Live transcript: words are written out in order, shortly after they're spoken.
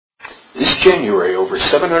This January, over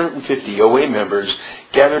 750 OA members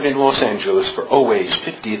gathered in Los Angeles for OA's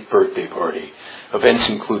 50th birthday party. Events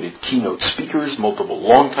included keynote speakers, multiple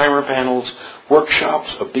long-timer panels,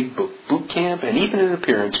 workshops, a big book boot camp, and even an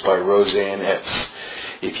appearance by Roseanne S.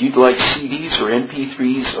 If you'd like CDs or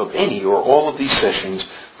MP3s of any or all of these sessions,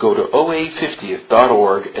 go to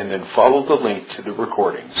oa50th.org and then follow the link to the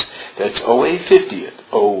recordings. That's OA50th,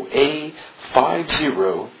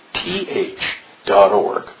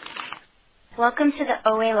 OA50th.org. Welcome to the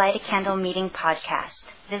OA Light a Candle Meeting podcast.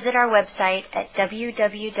 Visit our website at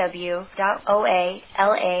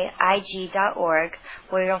www.oalaig.org,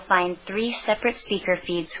 where you'll find 3 separate speaker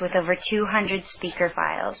feeds with over 200 speaker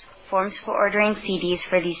files, forms for ordering CDs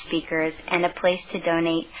for these speakers, and a place to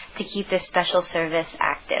donate to keep this special service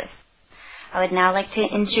active. I would now like to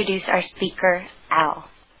introduce our speaker, Al.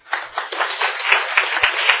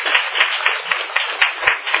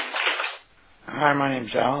 Hi, my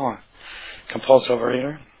name's Al, compulsive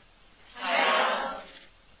overeater.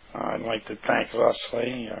 I'd like to thank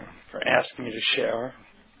Leslie for asking me to share.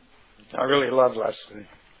 I really love Leslie.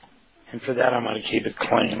 And for that, I'm going to keep it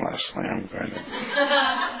clean, Leslie. I'm going to.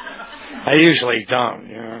 I usually don't,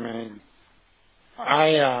 you know what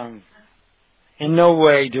I mean? In no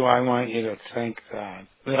way do I want you to think that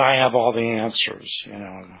I have all the answers, you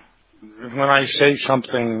know. When I say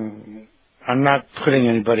something, I'm not putting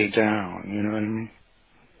anybody down, you know what I mean?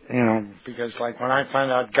 You know, because like when I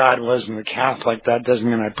find out God wasn't a Catholic, that doesn't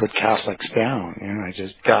mean I put Catholics down. You know,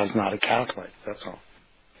 God's not a Catholic. That's all.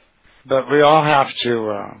 But we all have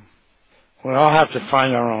to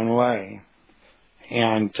find our own way.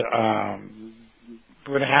 And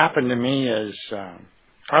what happened to me is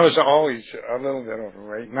I was always a little bit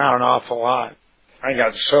overweight, not an awful lot. I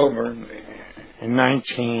got sober in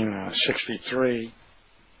 1963,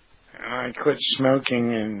 and I quit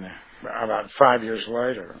smoking in about 5 years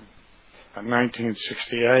later, in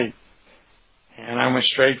 1968, and I went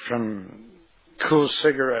straight from cool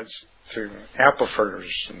cigarettes to apple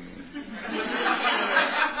fritters.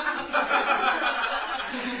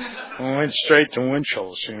 I went straight to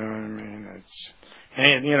Winchel's, you know what I mean?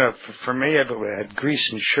 And you know, for me, if it had grease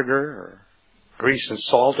and sugar or grease and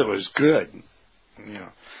salt, it was good. You know,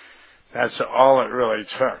 that's all it really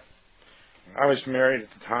took. I was married at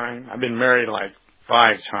the time. I've been married like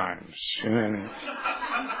 5 times. You know?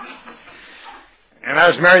 And I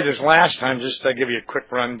was married this last time, just to give you a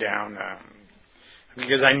quick rundown,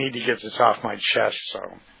 because I need to get this off my chest.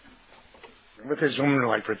 So, with this woman,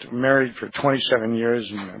 like, we're married for 27 years,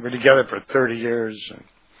 and we're together for 30 years. And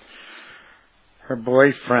her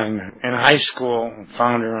boyfriend in high school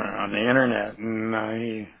found her on the internet, and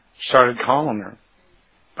he started calling her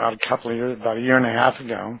about a year and a half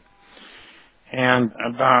ago. And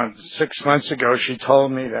about 6 months ago, she told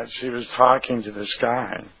me that she was talking to this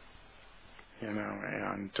guy, you know,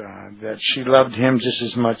 and that she loved him just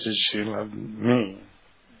as much as she loved me,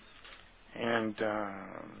 and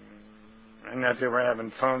that they were having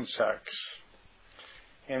phone sex,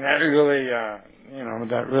 and that really,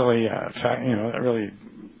 that really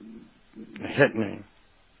hit me.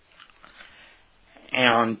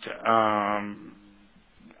 And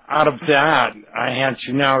out of that, I had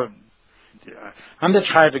to now. I'm the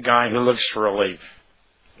type of guy who looks for relief.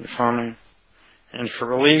 You follow me? And for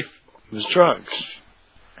relief, there's drugs,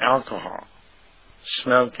 alcohol,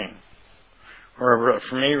 smoking. Or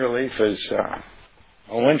for me, relief is a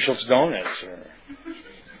Winchell's Donuts. Or,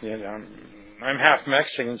 you know, I'm half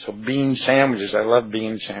Mexican, so bean sandwiches. I love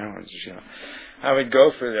bean sandwiches. You know, I would go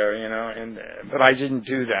for there. You know, but I didn't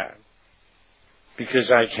do that because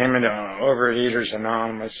I came into Overeaters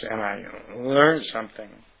Anonymous and I learned something.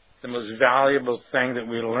 The most valuable thing that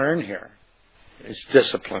we learn here is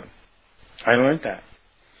discipline. I learned that.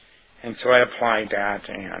 And so I applied that,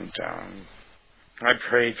 and I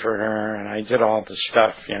prayed for her, and I did all the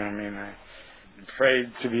stuff, you know what I mean? I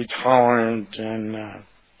prayed to be tolerant and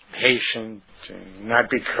patient and not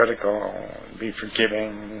be critical, and be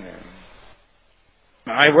forgiving. And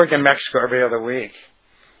I work in Mexico every other week,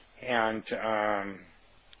 and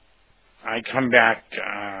I come back,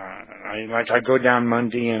 I go down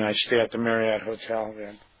Monday and I stay at the Marriott Hotel.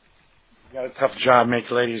 I got a tough job,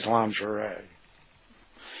 make ladies' lingerie.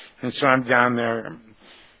 And so I'm down there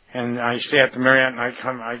and I stay at the Marriott and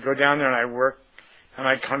I go down there and I work and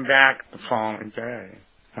I come back the following day.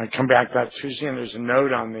 I come back that Tuesday and there's a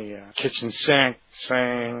note on the kitchen sink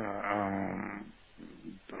saying,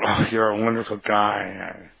 oh, you're a wonderful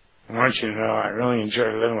guy. I want you to know I really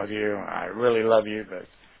enjoy living with you. I really love you, but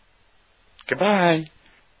goodbye.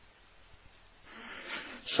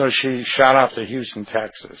 So she shot off to Houston,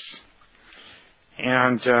 Texas.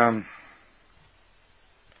 And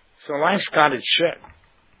so So life's got its shit.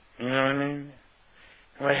 You know what I mean?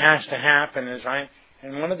 What has to happen is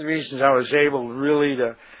and one of the reasons I was able really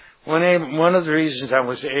to, one of the reasons I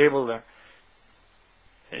was able to,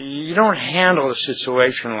 you don't handle a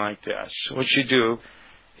situation like this. What you do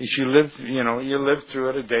is you live through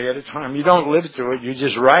it a day at a time. You don't live through it, you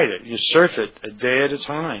just write it. You surf it a day at a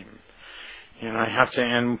time.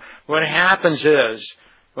 And what happens is,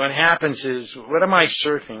 what am I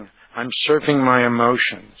surfing? I'm surfing my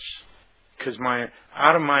emotions. Because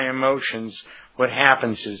out of my emotions, what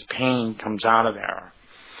happens is pain comes out of there.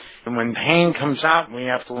 And when pain comes out, we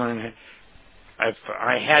have to learn. If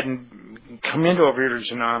I hadn't come into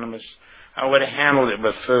Overeaters Anonymous, I would have handled it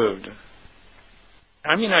with food.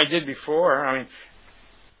 I did before.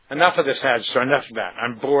 Enough of this enough of that.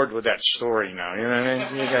 I'm bored with that story now. You know what I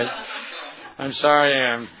mean? You guys, I'm sorry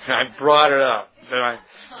I brought it up. But I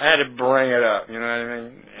had to bring it up. You know what I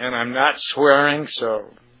mean? And I'm not swearing, so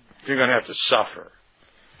you're going to have to suffer.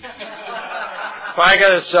 If I got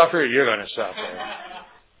to suffer, you're going to suffer.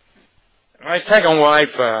 My second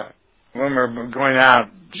wife, when we were going out,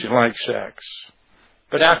 she liked sex.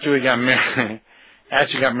 But after we got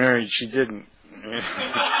married, she didn't.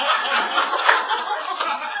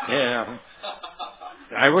 Yeah.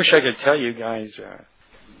 I wish I could tell you guys,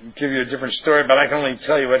 give you a different story, but I can only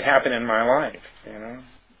tell you what happened in my life,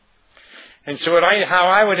 And so how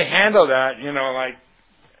I would handle that,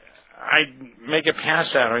 I'd make a pass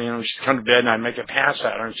at her, she'd come to bed and I'd make a pass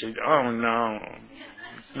at her and she'd, oh no,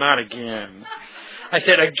 not again. I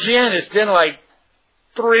said, again, it's been like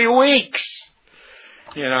 3 weeks,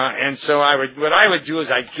 and so what I would do is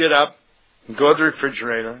I'd get up and go to the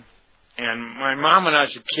refrigerator, and my mom when I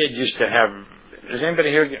was a kid used to have, does anybody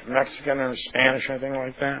here get Mexican or Spanish or anything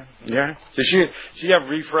like that? Yeah? Does she have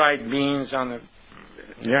refried beans on the,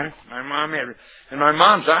 yeah? My mom had, and my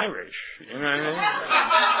mom's Irish, you know what I mean?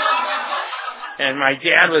 And my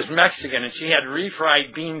dad was Mexican, and she had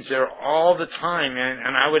refried beans there all the time,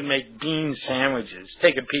 and I would make bean sandwiches.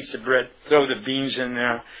 Take a piece of bread, throw the beans in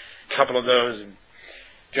there, a couple of those, and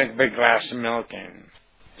drink a big glass of milk, and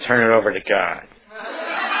turn it over to God.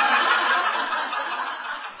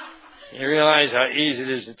 You realize how easy it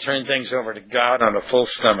is to turn things over to God on a full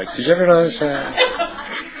stomach. Did you ever notice that?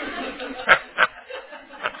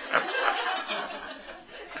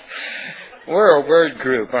 We're a word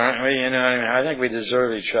group, aren't we? I think we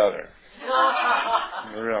deserve each other.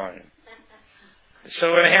 Really.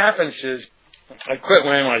 So what happens is, I quit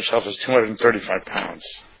weighing myself as 235 pounds.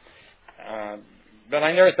 But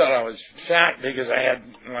I never thought I was fat because I had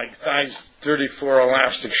size 34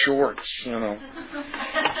 elastic shorts, And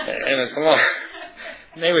it's long.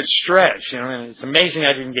 And they would stretch, and it's amazing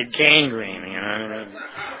I didn't get gangrene,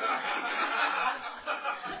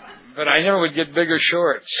 But I never would get bigger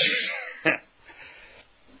shorts.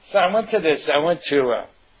 So I went to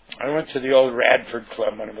the old Radford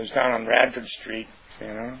Club when it was down on Radford Street,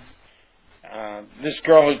 This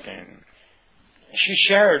girl, she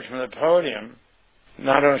shared from the podium.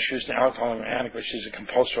 Not only she was an alcoholic and addict, but she's a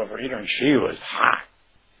compulsive overeater, and she was hot,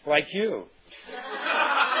 like you.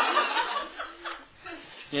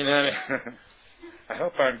 I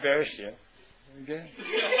hope I embarrassed you. Okay.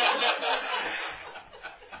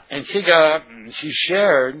 And she got up and she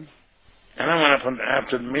shared, and I went up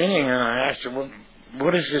after the meeting and I asked her, well,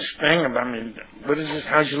 what is this thing about me? What is this?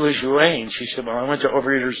 How'd you lose your weight? And she said, well, I went to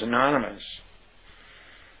Overeaters Anonymous.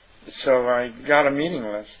 So I got a meeting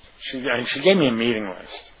list. She gave me a meeting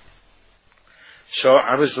list. So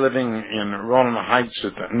I was living in Roland Heights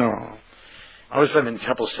I was living in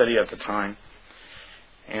Temple City at the time.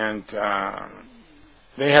 And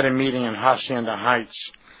they had a meeting in Hacienda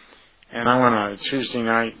Heights. And I went on a Tuesday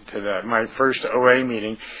night to my first OA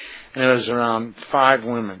meeting. And it was around 5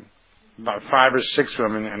 women. About 5 or 6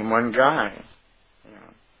 women and 1 guy.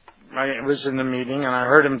 I was in the meeting and I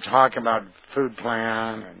heard him talk about food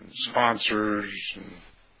plan and sponsors and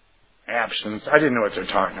absence. I didn't know what they're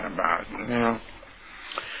talking about,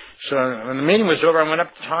 So when the meeting was over, I went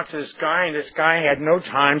up to talk to this guy, and this guy had no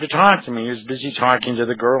time to talk to me. He was busy talking to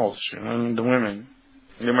the girls, the women.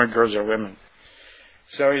 They weren't girls, they're women.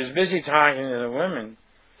 So he was busy talking to the women.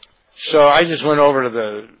 So I just went over to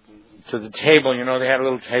the table. They had a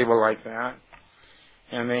little table like that,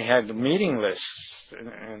 and they had the meeting lists,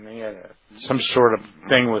 and they had some sort of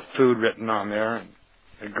thing with food written on there, and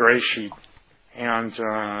a gray sheet. And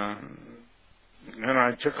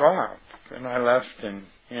I took off, and I left, and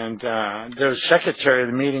the secretary of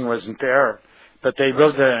the meeting wasn't there, but they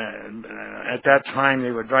wrote at that time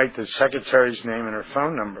they would write the secretary's name and her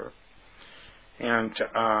phone number. And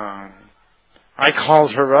I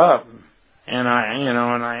called her up, and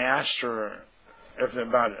I asked her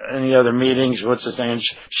about any other meetings. What's the thing?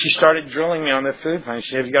 She started drilling me on the food plan. She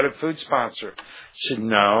said, "Have you got a food sponsor?" I said,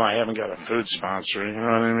 "No, I haven't got a food sponsor." You know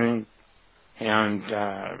what I mean? And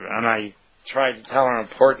I tried to tell her how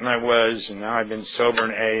important I was, and now I've been sober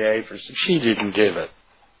in AA for. She didn't give it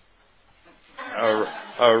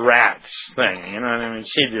a rat's thing. You know what I mean?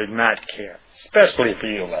 She did not care, especially for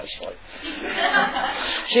you, Leslie.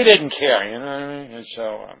 She didn't care. You know what I mean? And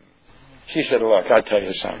so she said, "Look, I'll tell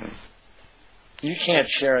you something. You can't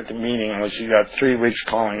share at the meeting unless you got 3 weeks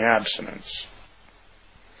calling abstinence."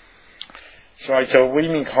 So I said, "What do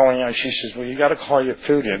you mean calling out?" She says, "Well, you got to call your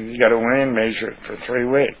food in. You got to weigh and measure it for 3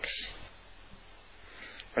 weeks."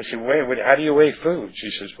 I said, "How do you weigh food?" She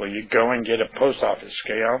says, "Well, you go and get a post office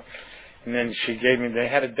scale." And then she gave me, they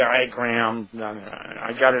had a diagram.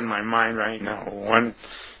 I got it in my mind right now. 1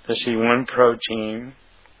 protein,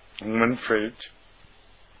 1 fruit,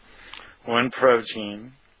 1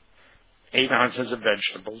 protein, 8 ounces of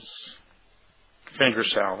vegetables, finger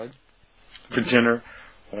salad. For dinner,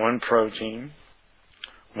 1 protein,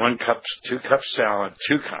 1 cup, 2 cups salad,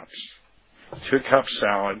 2 cups, 2 cups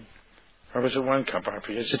salad, or was it 1 cup? I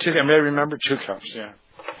forget. It's 2. I may remember 2 cups. Yeah,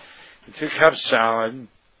 2 cups salad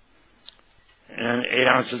and 8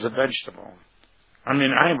 ounces of vegetable. I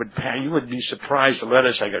mean, you would be surprised the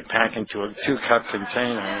lettuce I could pack into a 2-cup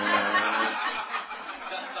container.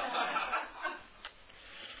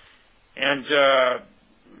 And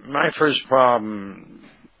my first problem,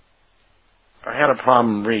 I had a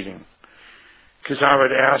problem reading. Because I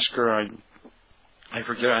would ask her, I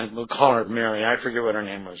forget, we'll call her Mary. I forget what her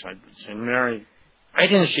name was. I'd say, "Mary, I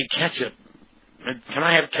didn't see ketchup. Can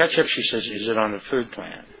I have ketchup?" She says, "Is it on the food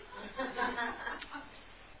plan?"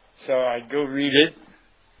 So I go read it.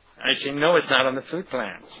 I say, "No, it's not on the food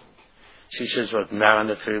plans." She says, "Well, it's not on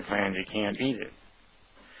the food plan. You can't eat it."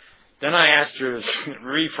 Then I asked her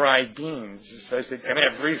refried beans. So I said, "Can I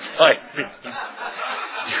have refried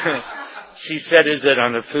beans?" She said, "Is it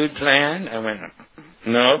on the food plan?" I went,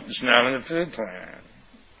 "No, it's not on the food plan."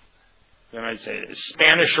 Then I'd say,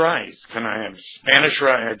 "Spanish rice. Can I have Spanish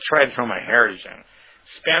rice?" I tried to throw my heritage on it.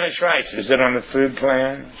 "Spanish rice, is it on the food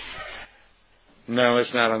plan?" "No,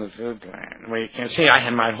 it's not on the food plan." Well, you can see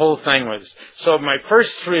my whole thing was, so my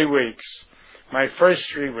first 3 weeks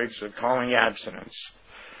of calling abstinence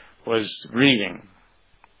was reading.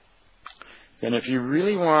 Then if you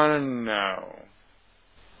really want to know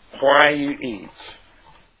why you eat,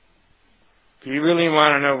 if you really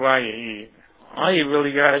want to know why you eat, all you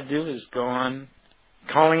really got to do is go on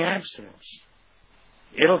calling abstinence.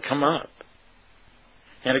 It'll come up.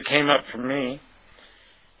 And it came up for me.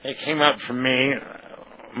 What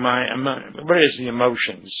is the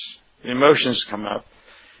emotions? The emotions come up,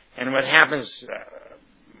 and what happens?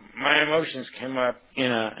 My emotions came up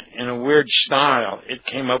in a weird style. It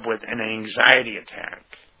came up with an anxiety attack.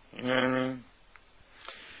 You know what I mean?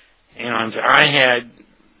 And I had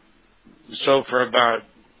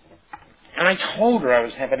and I told her I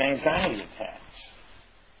was having anxiety attacks.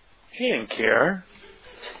 She didn't care.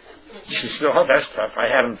 She said, "Oh, that's tough. I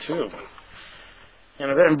had them too." I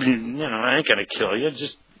ain't going to kill you.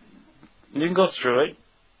 You can go through it.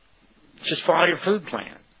 Just follow your food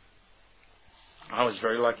plan. I was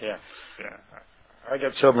very lucky. I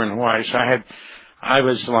got sober in Hawaii, so I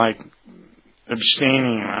was like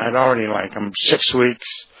abstaining. I'd already 6 weeks.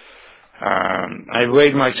 I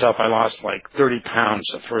weighed myself. I lost 30 pounds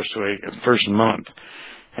the first month.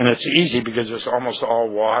 And it's easy because it's almost all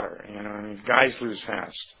water. Guys lose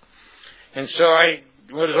fast. And so I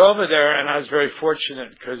was over there, and I was very fortunate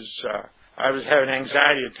because I was having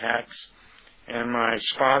anxiety attacks, and my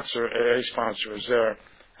AA sponsor was there,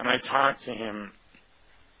 and I talked to him.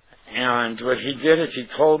 And what he did is he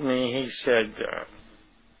told me, he said,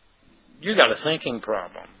 "You got a thinking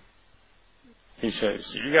problem." He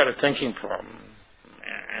says, "You got a thinking problem."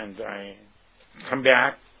 And I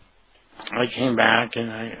came back,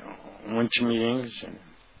 and I went to meetings,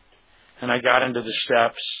 and I got into the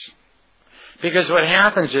steps. Because what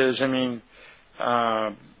happens is,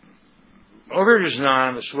 Overeaters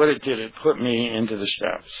Anonymous, what it did, it put me into the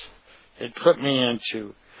steps. It put me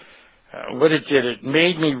into, what it did, it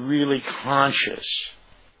made me really conscious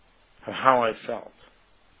of how I felt.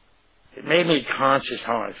 It made me conscious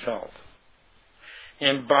how I felt.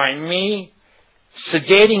 And by me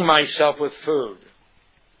sedating myself with food,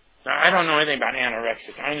 now I don't know anything about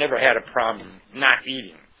anorexic. I never had a problem not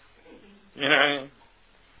eating. You know what I mean?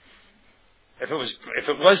 If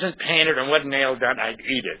it wasn't painted and wasn't nailed down, I'd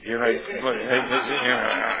eat it.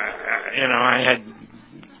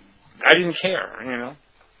 I didn't care.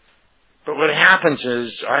 But what happens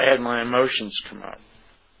is I had my emotions come up,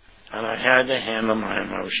 and I had to handle my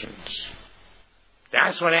emotions.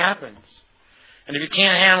 That's what happens. And if you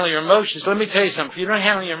can't handle your emotions, let me tell you something. If you don't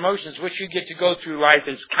handle your emotions, what you get to go through life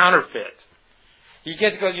is counterfeit. You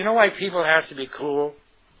get to go, you know why people have to be cool?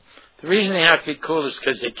 The reason they have to be cool is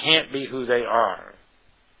because they can't be who they are.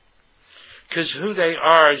 Because who they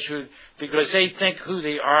are is because they think who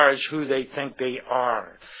they are is who they think they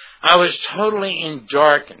are. I was totally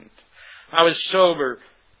darkened. I was sober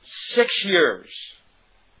 6 years.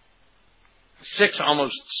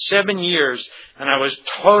 Almost 7 years, and I was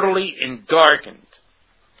totally darkened,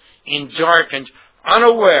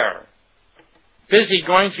 unaware, busy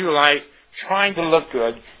going through life, trying to look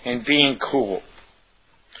good and being cool.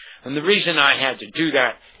 And the reason I had to do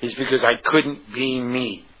that is because I couldn't be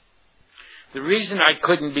me. The reason I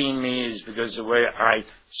couldn't be me is because of the way I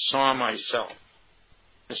saw myself.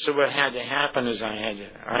 And so what had to happen is I had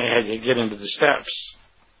to get into the steps.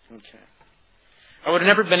 Okay. I would have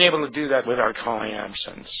never been able to do that without calling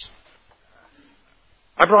absence.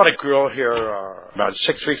 I brought a girl here about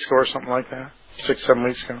 6 weeks ago or something like that. 6, 7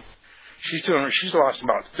 weeks ago. She's lost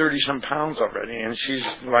about 30-some pounds already, and she's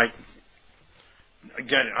like,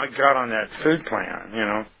 again, I got on that food plan, you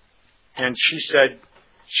know. And she said,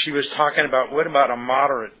 she was talking about, what about a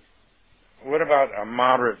moderate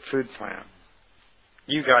food plan?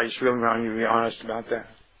 You guys really want me to be honest about that?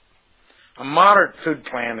 A moderate food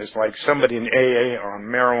plan is like somebody in AA on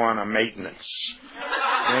marijuana maintenance.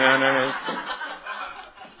 You know what I mean?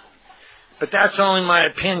 But that's only my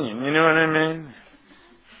opinion, you know what I mean?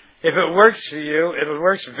 If it works for you,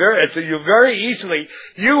 very easily,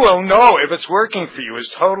 you will know if it's working for you. It's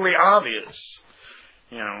totally obvious.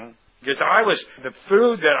 You know, because the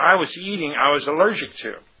food that I was eating, I was allergic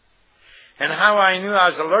to. And how I knew I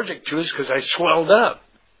was allergic to is because I swelled up.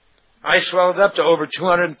 I swelled up to over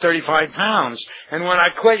 235 pounds. And when I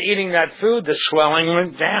quit eating that food, the swelling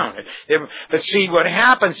went down. But see, what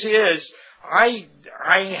happens is, I'm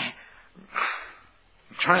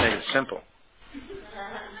trying to make it simple.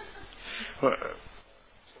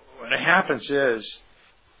 What happens is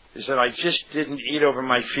that I just didn't eat over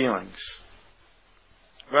my feelings.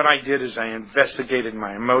 What I did is I investigated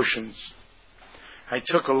my emotions. I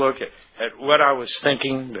took a look at what I was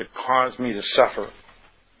thinking that caused me to suffer.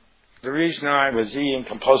 The reason I was eating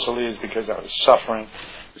compulsively is because I was suffering.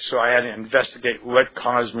 So I had to investigate what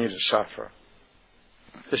caused me to suffer.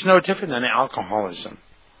 It's no different than alcoholism.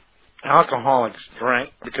 Alcoholics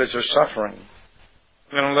drink because they're suffering.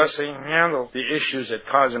 And unless they handle the issues that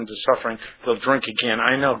cause them to suffering, they'll drink again.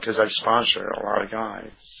 I know because I've sponsored a lot of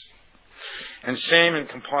guys. And same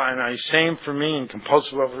for me in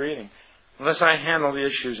compulsive overeating. Unless I handle the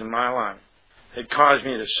issues in my life that cause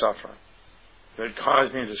me to suffer. The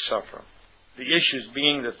issues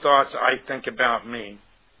being the thoughts I think about me.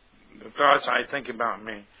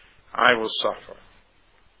 I will suffer.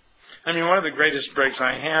 I mean, one of the greatest breaks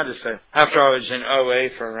I had is that after I was in OA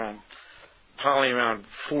for probably around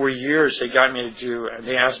 4 years, they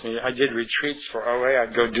asked me, I did retreats for OA,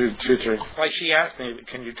 I'd go do 2, 3. Like she asked me,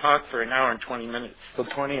 can you talk for an hour and 20 minutes? Till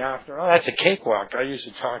 20 after. Oh, that's a cakewalk. I used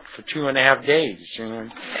to talk for 2.5 days, you know.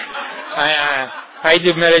 I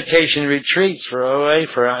did meditation retreats for OA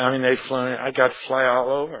I got to fly all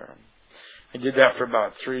over. I did that for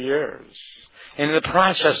about 3 years. And in the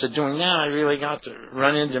process of doing that, I really got to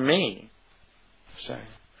run into me. So,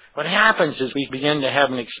 what happens is we begin to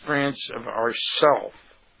have an experience of ourself.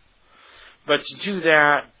 But to do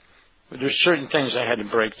that, there's certain things I had to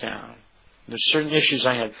break down. There's certain issues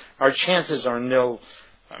I had. Our chances are nil.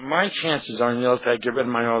 My chances are nil if I get rid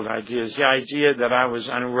of my old ideas. The idea that I was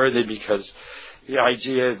unworthy because the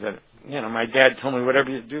idea that, you know, my dad told me, whatever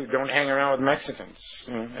you do, don't hang around with Mexicans.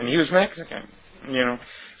 You know? And he was Mexican, you know.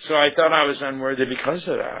 So I thought I was unworthy because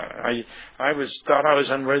of that. I thought I was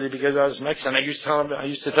unworthy because I was Mexican. I used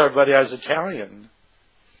to tell everybody I was Italian.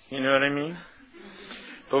 You know what I mean?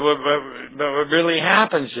 But what really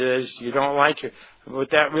happens is you don't like it. What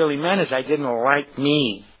that really meant is I didn't like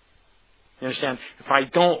me. You understand? If I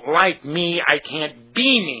don't like me, I can't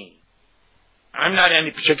be me. I'm not any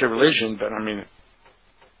particular religion, but I mean,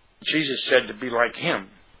 Jesus said to be like him.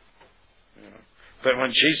 You know? But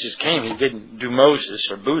when Jesus came, he didn't do Moses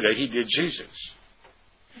or Buddha, he did Jesus.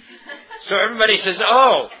 So everybody says,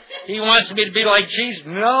 oh, he wants me to be like Jesus.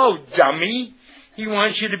 No, dummy. He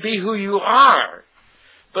wants you to be who you are.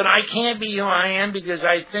 But I can't be who I am because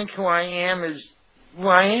I think who I am is who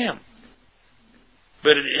I am.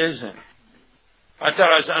 But it isn't. I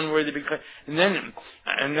thought I was unworthy because, and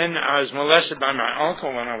then I was molested by my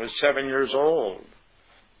uncle when I was 7 years old.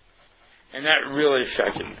 And that really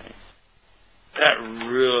affected me. That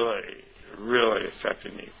really, really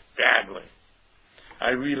affected me badly. I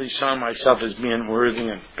really saw myself as being worthy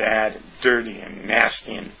and bad and dirty and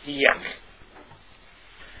nasty and yuck.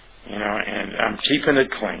 And I'm keeping it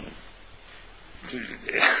clean.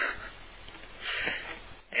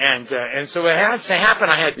 And so what had to happen,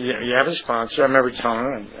 you have a sponsor. I remember telling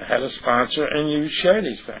her I had a sponsor, and you share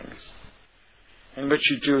these things. And what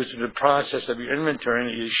you do is through the process of your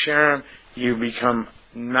inventory, and you share them, you become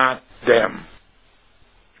not them.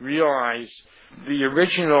 Realize the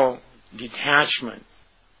original detachment.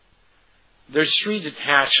 There's 3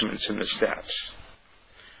 detachments in the steps.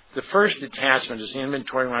 The first detachment is the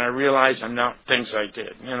inventory when I realize I'm not things I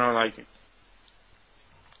did. Like,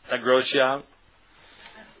 that gross you out?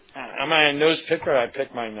 Am I a nose picker? I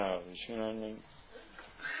pick my nose. You know what I mean?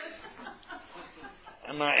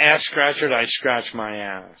 Am I ass scratcher? I scratch my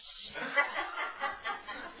ass.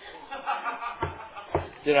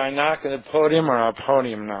 Did I knock on the podium or a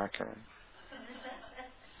podium knocker?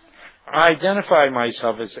 I identified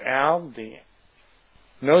myself as Al, the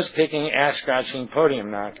nose-picking, ass-scratching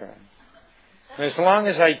podium knocker. And as long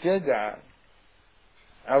as I did that,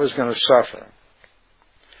 I was going to suffer.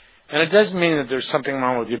 And it doesn't mean that there's something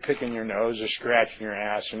wrong with you picking your nose or scratching your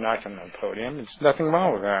ass or knocking on the podium. There's nothing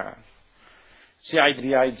wrong with that. It's the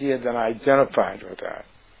idea that I identified with that.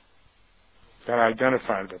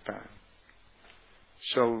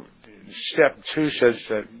 So step 2 says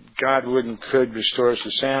that God would and could restore us to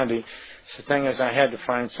sanity. The thing is, I had to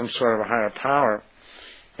find some sort of a higher power.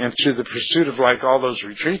 And through the pursuit of all those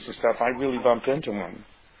retreats and stuff, I really bumped into one.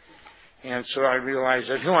 And so I realized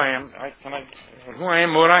that who I am,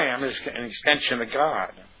 what I am, is an extension of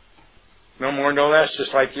God. No more, no less,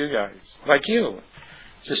 just like you guys. Like you.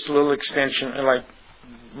 Just a little extension,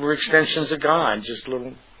 we're extensions of God, just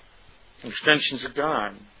little extensions of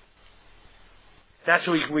God. That's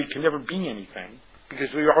why we can never be anything,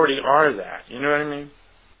 because we already are that. You know what I mean?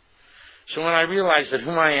 So when I realized that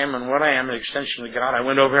who I am and what I am, an extension of God, I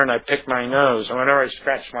went over and I picked my nose. I went over and I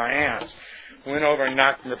scratched my ass. I went over and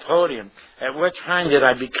knocked on the podium. At what time did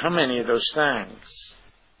I become any of those things?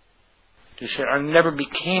 You say, I never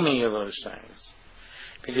became any of those things.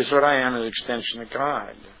 Because what I am is an extension of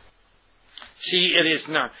God. See, it is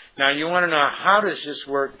not. Now, you want to know, how does this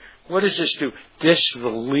work? What does this do? This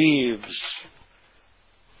relieves,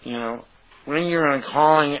 when you're on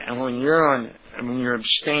calling and when you're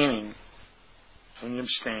abstaining,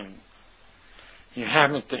 you're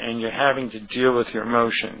having to deal with your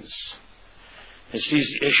emotions. As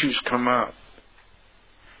these issues come up,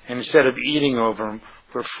 and instead of eating over them,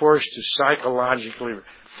 we're forced to psychologically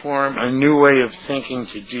form a new way of thinking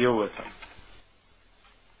to deal with them.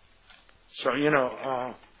 So,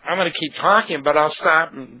 I'm going to keep talking, but I'll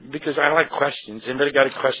stop because I like questions. Anybody got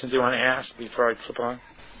a question they want to ask before I flip on?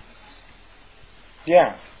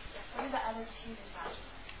 Yeah. What are the other 2 detachments?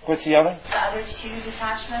 What's the other? The other 2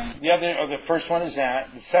 detachments? The first one is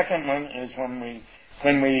that. The second one is when we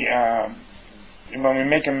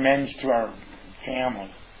make amends to our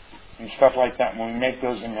family and stuff like that. When we make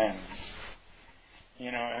those amends,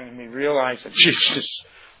 and we realize that Jesus,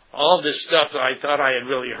 all this stuff that I thought I had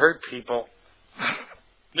really hurt people,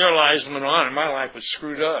 their lives went on, and my life was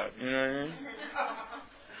screwed up. You know what I mean?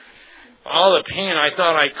 All the pain I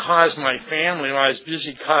thought I caused my family while I was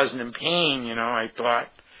busy causing them pain, I thought.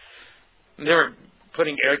 They were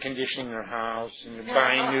putting air conditioning in their house, and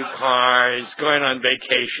buying new cars, going on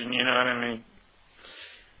vacation, you know what I mean?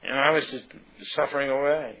 And I was just suffering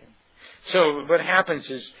away. So what happens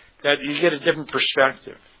is that you get a different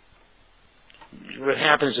perspective. What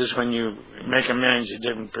happens is when you make amends, a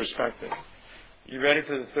different perspective. You ready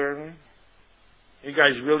for the third one? You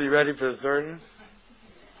guys really ready for the third one?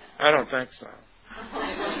 I don't think so.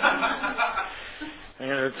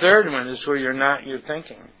 And the third one is where you're not your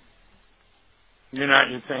thinking. You're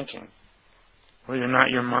not your thinking. Well, you're not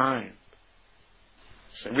your mind.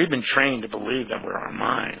 So we've been trained to believe that we're our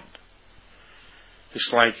mind.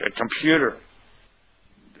 It's like a computer.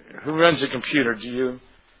 Who runs a computer? Do you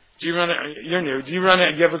run it? You're new. Do you run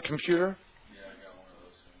it? Do you have a computer? Yeah, I got one of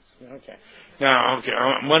those things. Okay. Now,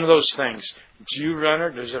 one of those things. Do you run it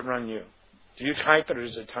or does it run you? Do you type it or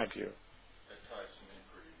does it type you? It types me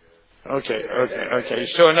pretty good. Okay.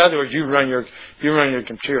 So in other words, you run your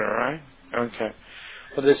computer, right? Okay.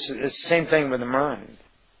 Well, it's the same thing with the mind.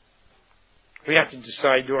 We have to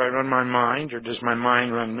decide: do I run my mind or does my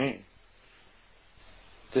mind run me?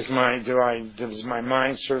 Does my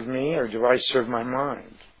mind serve me or do I serve my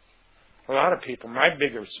mind? A lot of people,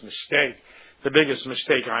 the biggest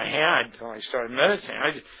mistake I had until I started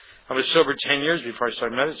meditating, I was sober 10 years before I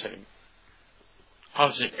started meditating. I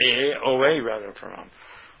was in OA rather for around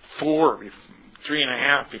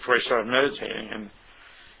 3.5 before I started meditating,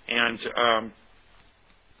 and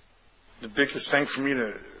the biggest thing for me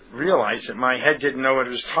to realize that my head didn't know what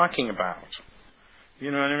it was talking about.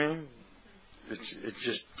 You know what I mean? It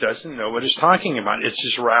just doesn't know what it's talking about. It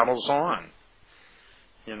just rattles on.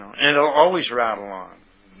 You know, and it'll always rattle on.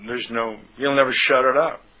 You'll never shut it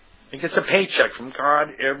up. It gets a paycheck from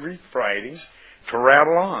God every Friday to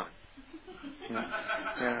rattle on.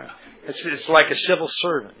 Yeah. It's like a civil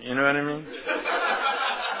servant. You know what I mean?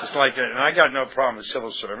 It's like, and I got no problem with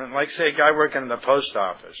civil servant. Like, say, a guy working in the post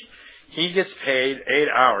office. He gets paid 8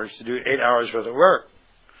 hours to do 8 hours worth of work.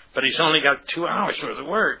 But he's only got 2 hours worth of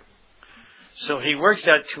work. So he works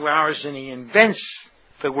that 2 hours and he invents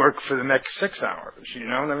the work for the next 6 hours. You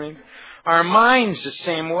know what I mean? Our mind's the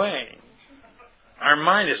same way. Our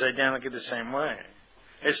mind is identically the same way.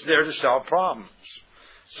 It's there to solve problems.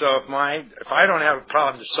 So if I don't have a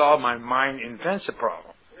problem to solve, my mind invents a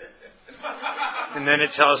problem. And then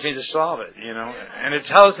it tells me to solve it, you know. And it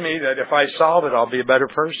tells me that if I solve it, I'll be a better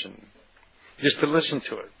person. Just to listen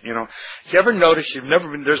to it, you know. If you ever notice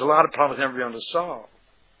there's a lot of problems never been able to solve.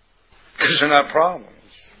 Because they're not problems.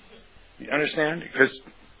 You understand? Because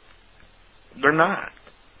they're not.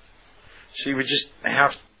 So you would just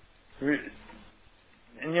have to,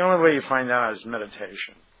 and the only way you find out is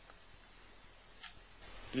meditation.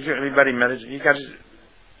 Anybody meditate?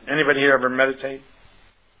 Anybody here ever meditate?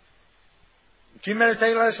 Do you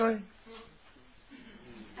meditate, Leslie?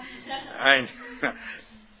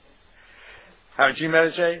 How did you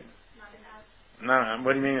meditate? No.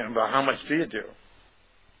 What do you mean? About how much do you do?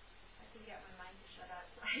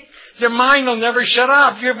 Your mind will never shut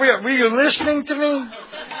up. Were you listening to me?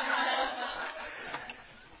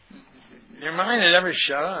 Your mind will never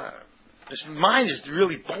shut up. This mind is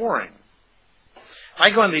really boring. I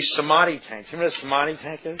go in these samadhi tanks. You know what a samadhi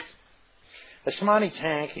tank is? A samadhi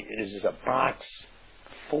tank is a box.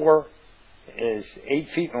 8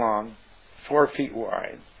 feet long, 4 feet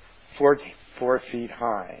wide, 4 feet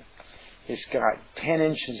high. It's got 10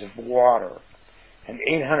 inches of water and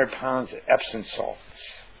 800 pounds of Epsom salts.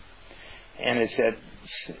 And it's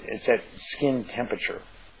at skin temperature.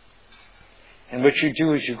 And what you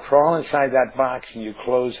do is you crawl inside that box and you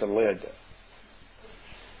close the lid.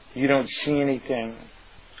 You don't see anything.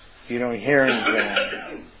 You don't hear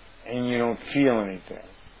anything. And you don't feel anything.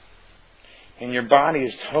 And your body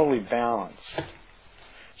is totally balanced.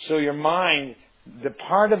 So your mind, the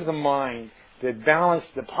part of the mind that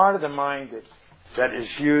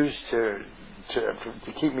is used to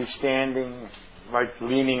keep me standing, like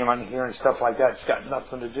leaning on here and stuff like that, it's got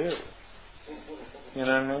nothing to do. You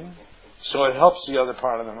know what I mean? So it helps the other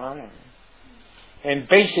part of the mind. And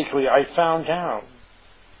basically I found out,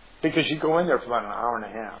 because you go in there for about an hour and a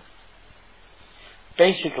half,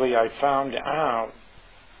 basically I found out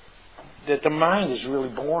that the mind is really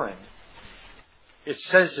boring. It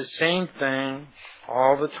says the same thing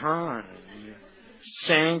all the time.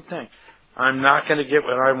 Same thing. I'm not going to get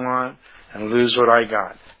what I want and lose what I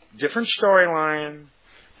got. Different storyline,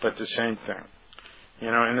 but the same thing.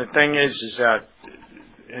 You know, and the thing is that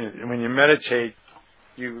when you meditate,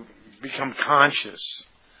 you become conscious.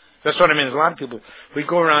 That's what I mean. A lot of people, we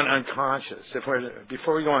go around unconscious. Before I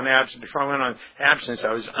went on abstinence,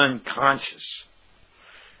 I was unconscious.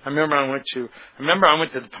 I remember I went to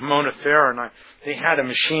the Pomona Fair, and they had a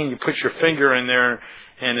machine. You put your finger in there,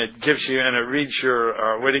 and it reads your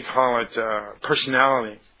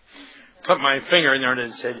personality. Put my finger in there,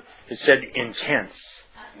 and it said intense.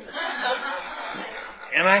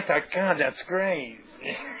 And I thought, God, that's great.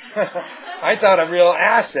 I thought a real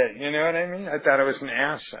asset. You know what I mean? I thought it was an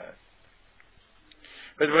asset.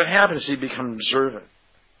 But what happens is you become observant.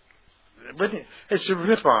 But it's a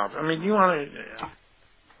rip-off. I mean, you want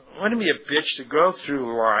to be a bitch to go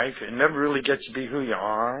through life and never really get to be who you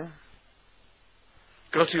are?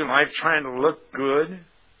 Go through life trying to look good?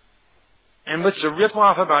 And what's a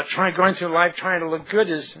rip-off about going through life trying to look good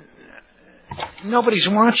is nobody's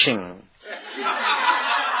watching.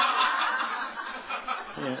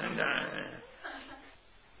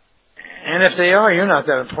 And if they are, you're not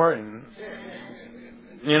that important.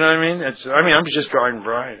 You know what I mean? I'm just garden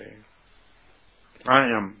variety. I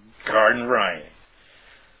am garden variety.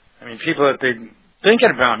 I mean, people that they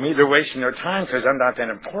thinking about me, they're wasting their time because I'm not that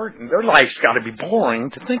important. Their life's got to be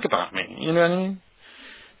boring to think about me. You know what I mean?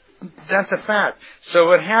 That's a fact. So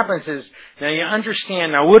what happens is, now you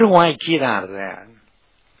understand, now what do I get out of that?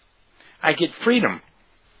 I get freedom.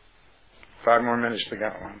 5 more minutes to go.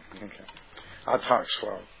 Okay. I'll talk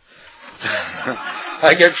slow.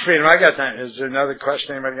 I get freedom. I got time. Is there another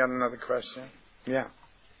question? Anybody got another question? Yeah.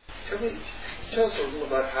 Tell us a little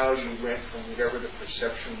about how you went from whatever the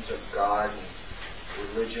perceptions of God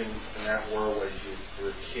religion in that world as you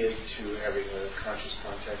were a kid to having a conscious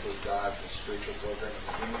contact with God, the spiritual program and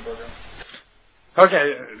the human program? Okay,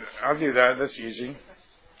 I'll do that. That's easy.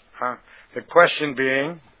 The question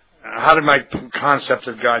being, how did my concept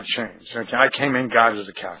of God change? Okay, I came in God as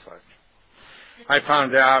a Catholic. I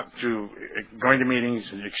found out through going to meetings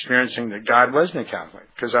and experiencing that God wasn't a Catholic,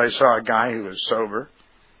 because I saw a guy who was sober,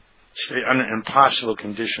 stayed under impossible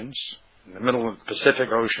conditions in the middle of the Pacific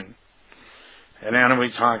Ocean at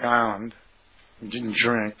Anahuac Island, didn't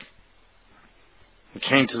drink. He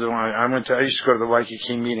came to I used to go to the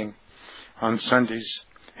Waikiki meeting on Sundays,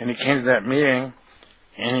 and he came to that meeting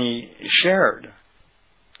and he shared.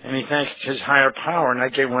 And he thanked his higher power, and I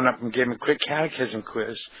went up and gave him a quick catechism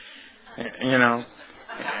quiz. You know.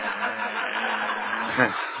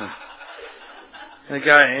 The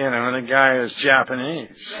guy is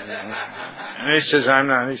Japanese. And he says, I'm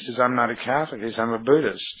not a Catholic. He says, I'm a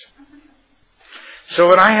Buddhist. So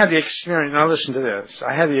what I had the experience, now listen to this,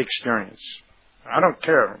 I had the experience. I don't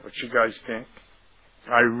care what you guys think.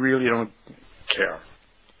 I really don't care.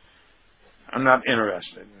 I'm not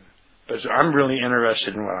interested. But I'm really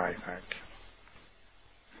interested in what I think.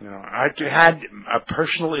 You know, I had a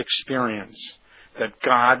personal experience that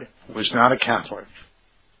God was not a Catholic.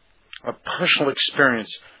 A personal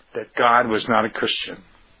experience that God was not a Christian.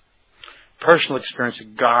 Personal experience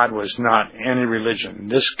that God was not any religion.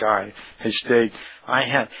 This guy has stayed.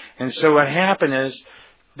 And so what happened is,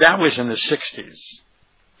 that was in the 60s.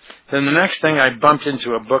 Then the next thing, I bumped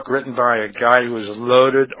into a book written by a guy who was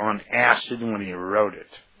loaded on acid when he wrote it.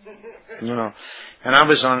 You know, and I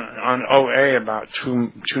was on OA about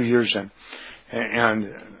two years in,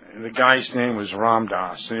 and the guy's name was Ram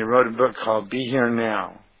Dass, and he wrote a book called Be Here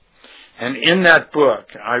Now. And in that book,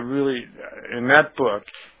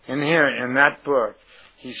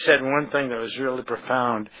 he said one thing that was really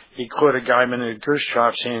profound. He quoted a guy named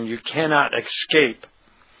Gershoff saying, "You cannot escape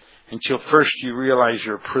until first you realize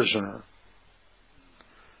you're a prisoner."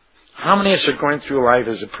 How many of us are going through life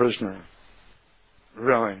as a prisoner?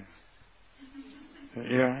 Really?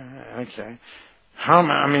 Yeah, okay.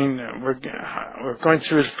 We're going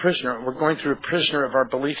through as a prisoner. We're going through a prisoner of our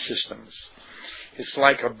belief systems. It's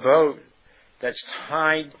like a boat that's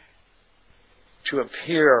tied to a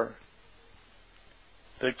pier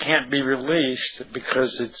that can't be released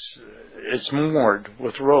because it's moored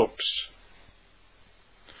with ropes.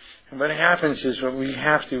 And what happens is what we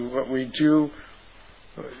do,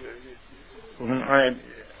 when I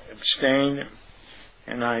abstained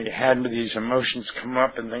and I had these emotions come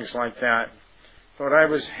up and things like that, what I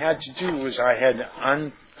had to do was I had to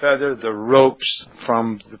unfeather the ropes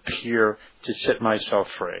from the pier to set myself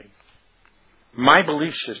free. My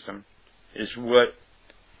belief system is what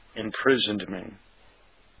imprisoned me.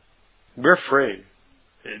 We're free.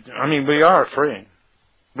 We are free.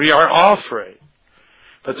 We are all free.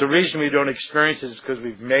 But the reason we don't experience it is because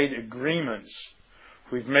we've made agreements.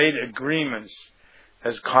 We've made agreements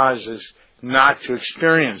as causes not to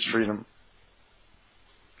experience freedom.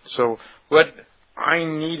 So what I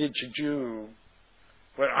needed to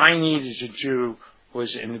do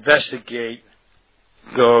was investigate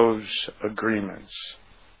those agreements.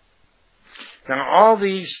 Now, all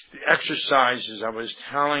these exercises I was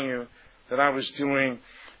telling you that I was doing,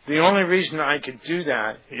 the only reason I could do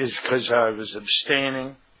that is because I was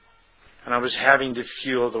abstaining and I was having to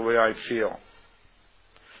feel the way I feel.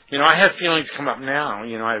 You know, I have feelings come up now.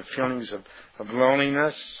 You know, I have feelings of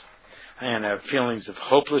loneliness, and I have feelings of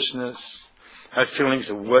hopelessness. I have feelings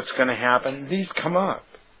of what's going to happen. These come up.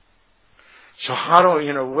 So how do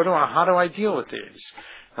I deal with these?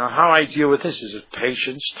 Now, how I deal with this is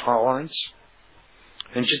patience, tolerance,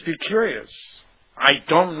 and just be curious. I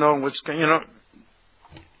don't know what's going to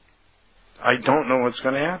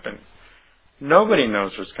happen. Nobody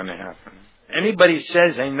knows what's going to happen. Anybody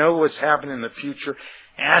says they know what's happening in the future,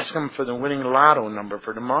 ask them for the winning lotto number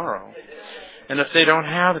for tomorrow. And if they don't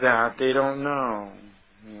have that, they don't know.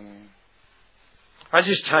 I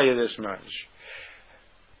just tell you this much.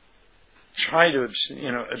 Try to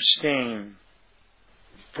abstain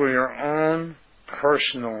for your own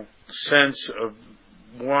personal sense of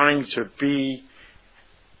wanting to be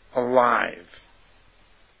alive.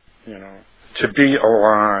 To be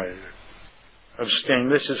alive. Abstain.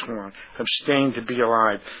 This is one. Abstain to be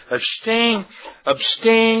alive. Abstain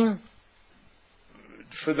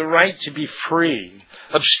for the right to be free.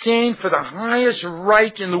 Abstain for the highest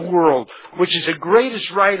right in the world, which is the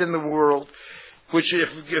greatest right in the world, which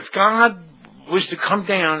if God was to come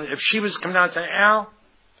down, if she was to come down and say, Al,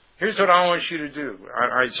 here's what I want you to do.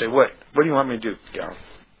 I'd say, what? What do you want me to do, Gal?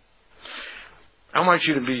 I want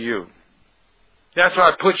you to be you. That's why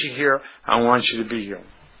I put you here. I want you to be here.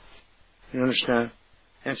 You understand?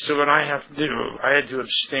 And so what I have to do, I had to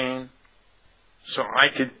abstain so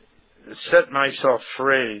I could set myself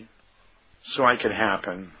free so I could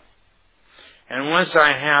happen. And once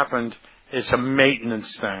I happened, it's a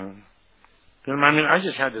maintenance thing. You know what I mean? I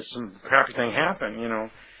just had some crappy thing happen, you know.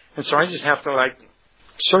 And so I just have to, like,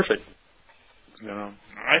 surf it. You know.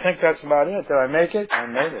 I think that's about it. Did I make it? I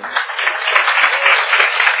made it.